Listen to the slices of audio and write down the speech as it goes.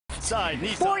Inside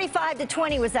Nissan.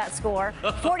 45-20 was that score.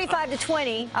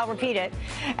 45-20. I'll repeat it.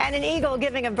 And an eagle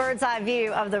giving a bird's eye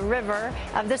view of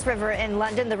this river in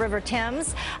London, the River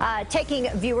Thames, taking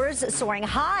viewers soaring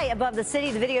high above the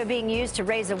city. The video being used to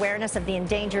raise awareness of the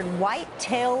endangered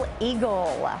white-tailed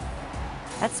eagle.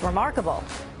 That's remarkable,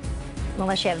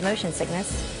 unless you have motion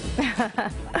sickness.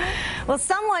 Well,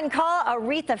 someone call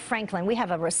Aretha Franklin. We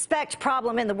have a respect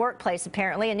problem in the workplace,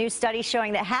 apparently. A new study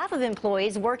showing that half of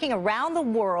employees working around the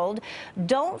world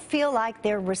don't feel like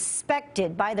they're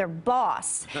respected by their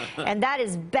boss. And that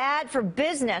is bad for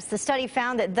business. The study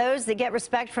found that those that get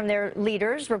respect from their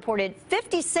leaders reported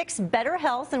 56% better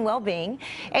health and well-being,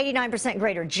 89%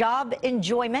 greater job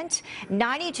enjoyment,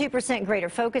 92% greater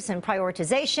focus and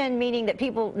prioritization, meaning that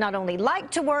people not only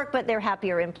like to work, but they're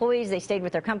happier employees. They stayed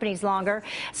with their companies longer.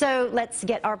 So let's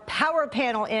get our power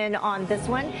panel in on this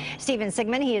one. Steven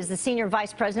Sigmund, he is the Senior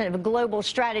Vice President of a Global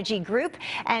Strategy Group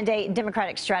and a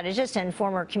Democratic strategist and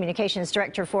former Communications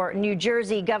Director for New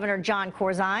Jersey Governor Jon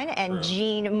Corzine. And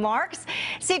Gene Marks,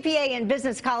 CPA and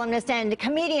business columnist and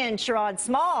comedian Sherrod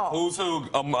Small. Who's who,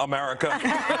 America?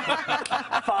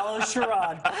 Follow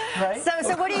Sherrod, right?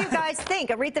 So what do you guys think?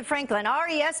 Aretha Franklin,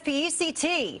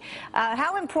 R-E-S-P-E-C-T.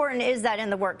 How important is that in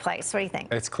the workplace? What do you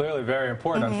think? It's clearly very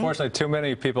important. Unfortunately, too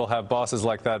many people have bosses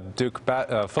like that Duke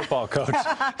football coach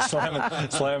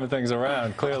slamming things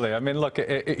around, clearly. I mean, look,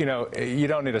 you know, you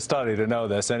don't need a study to know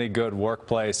this. Any good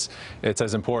workplace, it's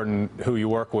as important who you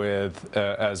work with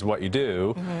as what you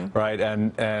do, right?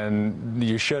 And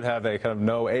you should have a kind of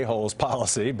no a-holes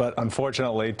policy, but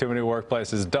unfortunately, too many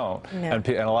workplaces don't. And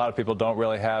a lot of people don't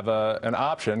really have an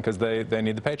option because they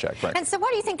need the paycheck. Right. And so why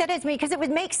do you think that is? Because it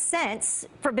would make sense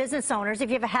for business owners. If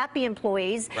you have happy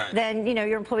employees, then, you know,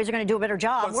 your employees are going to do a better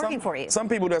job working for you. Some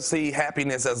people just see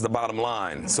happiness as the bottom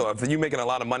line. So if you're making a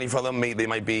lot of money for them, they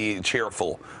might be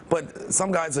cheerful. But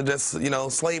some guys are just, you know,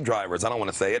 slave drivers. I don't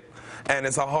want to say it. And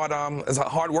it's a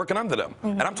hard working under them.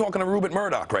 And I'm talking to Rupert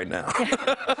Murdoch right now.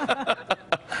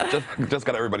 just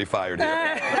got everybody fired here.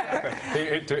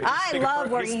 I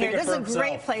love working here. This is a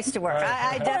great place to work.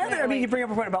 I definitely. I mean, you bring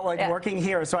up a point about like working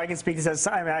here, so I can speak to this.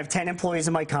 I have 10 employees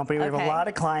in my company. We have a lot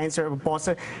of clients or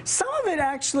bosses. Some of it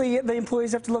actually, the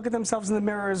employees have to look at themselves in the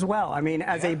mirror as well. I mean,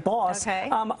 as a boss,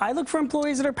 I look for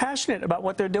employees that are passionate about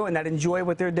what they're doing, that enjoy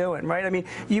what they're doing, right? I mean,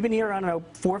 you've been here, I don't know,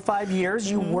 4 or 5 years.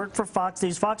 You work for Fox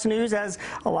News. Fox News has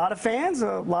a lot of fans,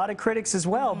 a lot of critics as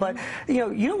well. But you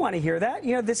know, you don't want to hear that.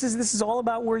 You know, this is all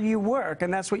about where you work,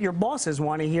 and that's what your bosses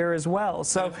want to hear as well.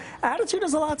 So attitude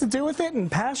has a lot to do with it,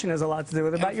 and passion has a lot to do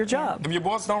with it about your job. If your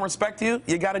boss don't respect you,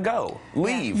 you got to go.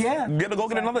 Leave. Go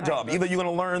get another job. Either you're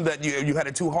going to learn that you had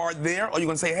it too hard there, or you're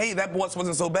going to say, hey, that boss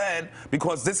wasn't so bad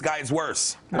because this guy is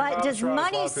worse. But does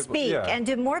money speak? And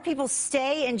do more people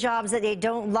stay in jobs that they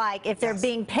don't like if they're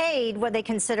being paid what they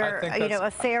consider, you know,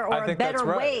 a fair or a better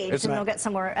wage, and they'll get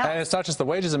somewhere else? And it's not just the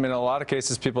wages. I mean, in a lot of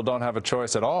cases, people don't have a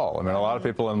choice at all. I mean, a lot of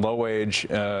people in low-wage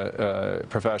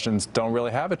professions don't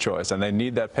really have a choice, and they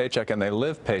need that paycheck, and they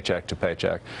live paycheck to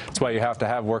paycheck. That's why you have to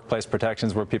have workplace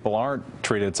protections where people aren't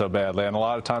treated so badly, and a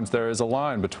lot of times there is a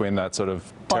line between that sort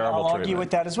of terrible I'll argue treatment.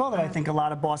 with that as well, that I think a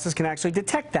lot of bosses can actually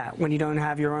detect that when you don't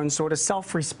have your own sort of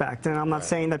self-respect. And I'm not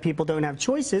saying that people don't have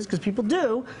choices, because people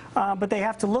do, but they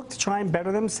have to look to try and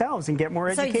better themselves and get more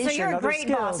education. So you're and a other great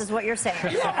skills. boss, is what you're saying.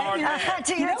 To your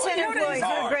 10 employees,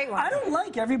 you're a great one. I don't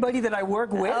like everybody that I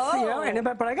work with, you know,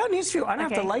 but I got news for you. I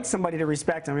don't have to like somebody to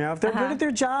respect them. You know, if they're good at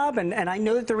their job and I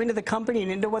know that they're into the company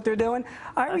and into what they're doing,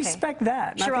 I respect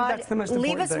that. And I think that's the most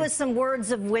important leave us with some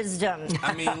words of wisdom.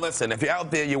 I mean, listen, if you're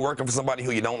out there, you're working for somebody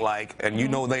who you don't like, and you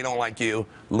know they don't like you,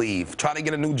 leave. Try to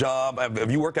get a new job.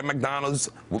 If you work at McDonald's,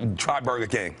 try Burger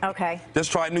King.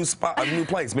 Just try a new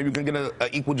place. Maybe you can get an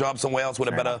equal job somewhere else with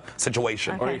a better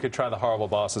situation. Or you could try the Horrible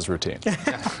Bosses routine.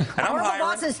 Horrible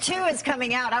Bosses 2 is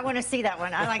coming out. I want to see that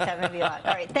one. I like that movie a lot.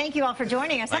 All right, thank you all for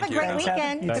joining us. Have a great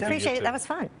weekend. Appreciate it. That was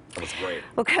fun. That was great.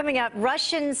 Well, coming up,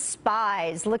 Russian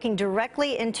spies looking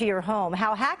directly into your home.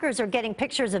 How hackers are getting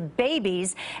pictures of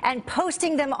babies and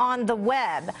posting them on the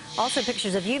web. Also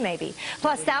pictures of you, maybe.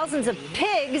 Plus, thousands of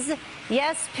pigs,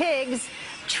 yes, pigs,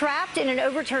 trapped in an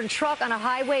overturned truck on a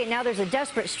highway. And now there's a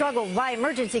desperate struggle by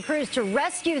emergency crews to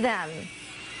rescue them.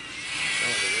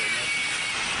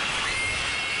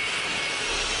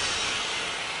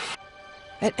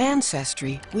 At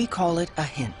Ancestry, we call it a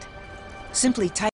hint. Simply type